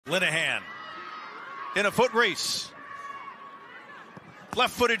Linehan in a foot race.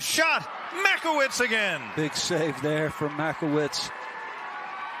 Left-footed shot. Mackiewicz again. Big save there from Mackiewicz.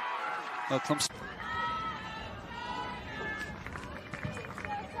 Clemson.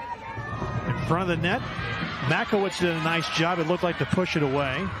 In front of the net, Mackiewicz did a nice job. It looked like to push it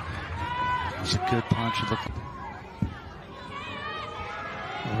away. It's a good punch.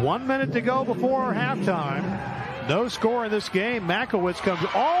 1 minute to go before halftime. No score in this game. Mackiewicz comes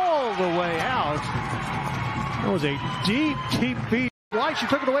all the way out. That was a deep, deep beat. White, she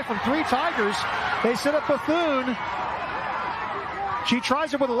took it away from 3 Tigers. They set up Bethune. She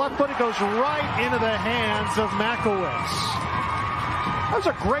tries it with the left foot. It goes right into the hands of Mackiewicz. That was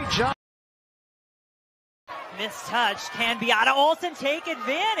a great job. Mistouched. Can Beata Olsen take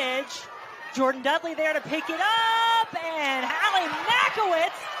advantage? Jordan Dudley there to pick it up. And Halle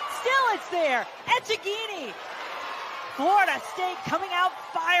Mackiewicz, still it's there. Echegini. Florida State coming out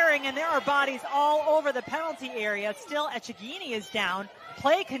firing, and there are bodies all over the penalty area. Still, Echegini is down.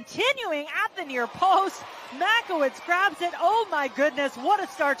 Play continuing at the near post. Mackiewicz grabs it. Oh my goodness, what a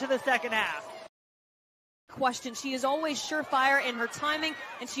start to the second half. Question. She is always surefire in her timing,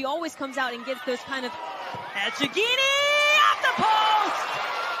 and she always comes out and gets those kind of... Echegini at the post!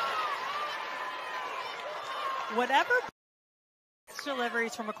 Whatever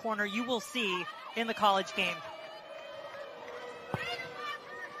deliveries from a corner you will see in the college game.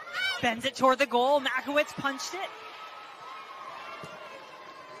 Bends it toward the goal. Mackiewicz punched it.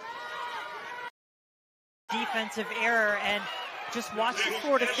 Defensive error, and just watch the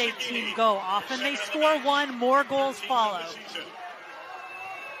Florida State team go. Often they score one, more goals follow.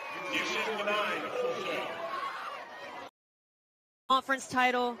 Conference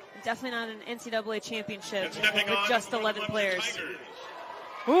title, definitely not an NCAA championship with just 11 players.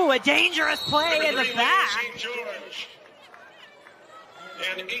 Ooh, a dangerous play in the back.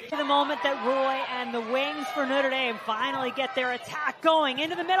 The moment that Roy and the wings for Notre Dame finally get their attack going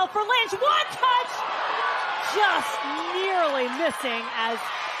into the middle for Lynch. One touch! Just nearly missing as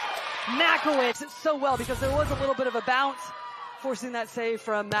Mackiewicz. So well because there was a little bit of a bounce forcing that save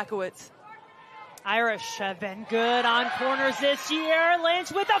from Mackiewicz. Irish have been good on corners this year. Lynch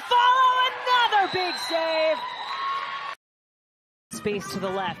with a follow, another big save. Space to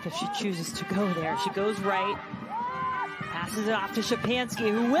the left if she chooses to go there. She goes right. Passes it off to Shapansky,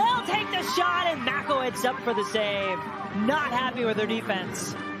 who will take the shot, and Mackiewicz up for the save. Not happy with her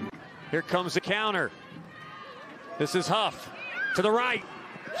defense. Here comes the counter. This is Huff to the right.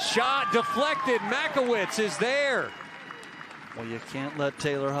 Shot deflected. Mackiewicz is there. Well, you can't let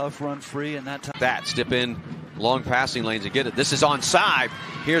Taylor Huff run free in that time. That step in long passing lanes and get it. This is onside.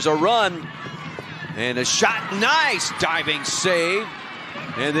 Here's a run and a shot. Nice diving save.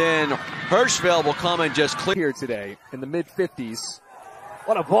 And then Hirschfeld will come and just clear here today in the mid-50s.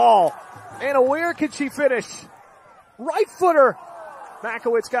 What a ball. And where can she finish? Right footer.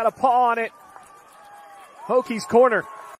 Mackiewicz got a paw on it. Hokies corner.